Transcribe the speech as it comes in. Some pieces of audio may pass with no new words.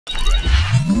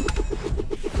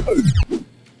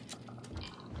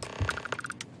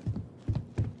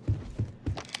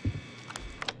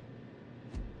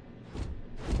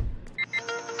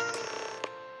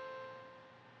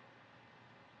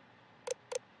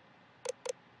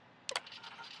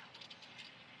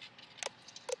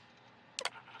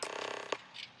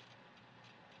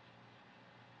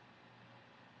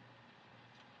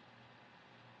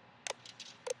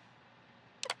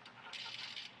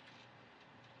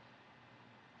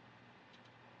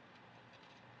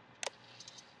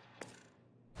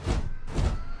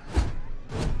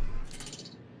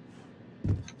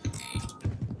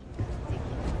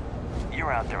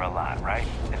You're out there a lot, right?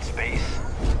 In space?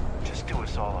 Just do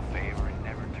us all a favor and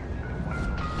never turn into one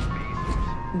of those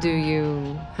spacers. Do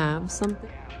you have something?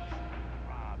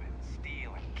 Robbing,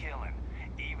 stealing, killing,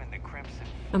 even the Crimson.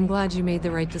 I'm glad you made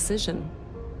the right decision.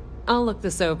 I'll look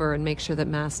this over and make sure that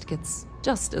Mast gets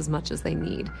just as much as they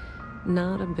need,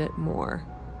 not a bit more.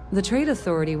 The Trade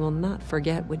Authority will not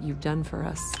forget what you've done for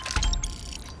us.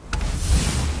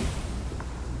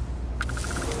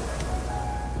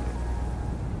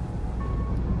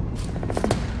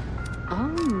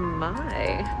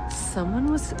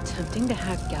 Someone was attempting to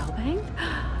hack Galbang?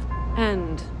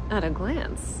 And at a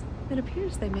glance, it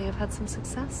appears they may have had some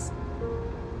success.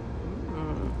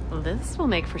 This will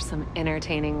make for some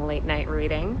entertaining late-night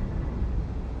reading.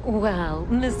 Well,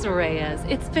 Miss Reyez,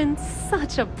 it's been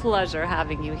such a pleasure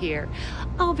having you here.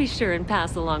 I'll be sure and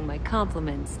pass along my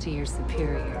compliments to your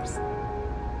superiors.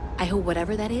 I hope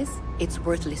whatever that is, it's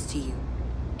worthless to you.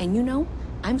 And you know,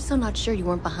 I'm still not sure you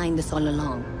weren't behind this all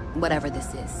along, whatever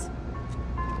this is.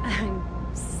 I'm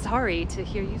sorry to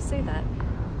hear you say that.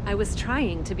 I was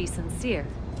trying to be sincere.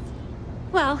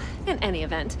 Well, in any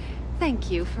event, thank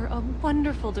you for a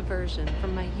wonderful diversion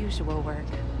from my usual work.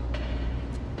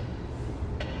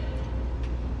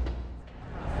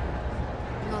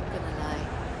 Not gonna lie,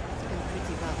 it's been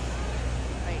pretty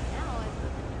rough. Right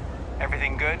now,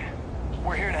 Everything good?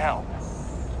 We're here to help.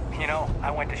 You know, I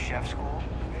went to chef school.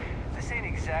 This ain't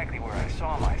exactly where I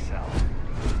saw myself.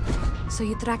 So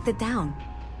you tracked it down?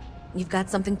 You've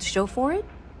got something to show for it?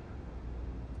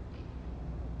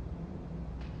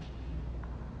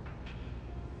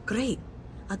 Great.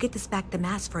 I'll get this back to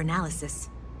Mass for analysis.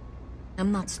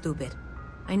 I'm not stupid.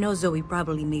 I know Zoe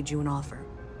probably made you an offer.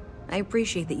 I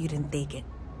appreciate that you didn't take it.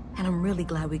 And I'm really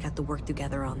glad we got to work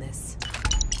together on this.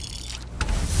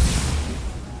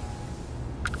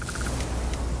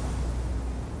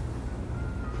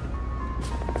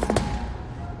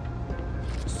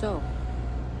 So,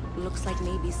 looks like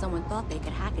maybe someone thought they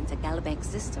could hack into Galabank's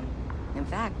system. In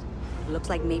fact, looks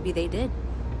like maybe they did.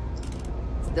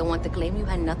 Still want to claim you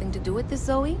had nothing to do with this,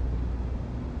 Zoe?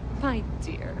 My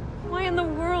dear, why in the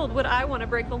world would I want to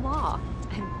break the law?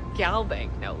 And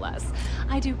Galbank, no less.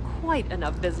 I do quite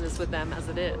enough business with them as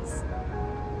it is.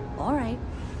 All right.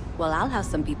 Well, I'll have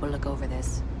some people look over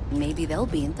this. Maybe they'll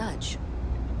be in touch.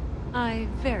 I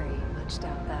very much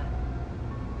doubt that.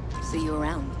 See you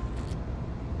around.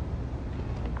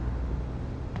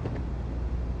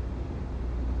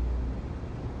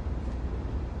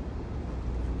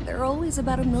 There are always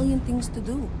about 1 million things to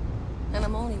do, and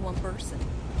I'm only one person.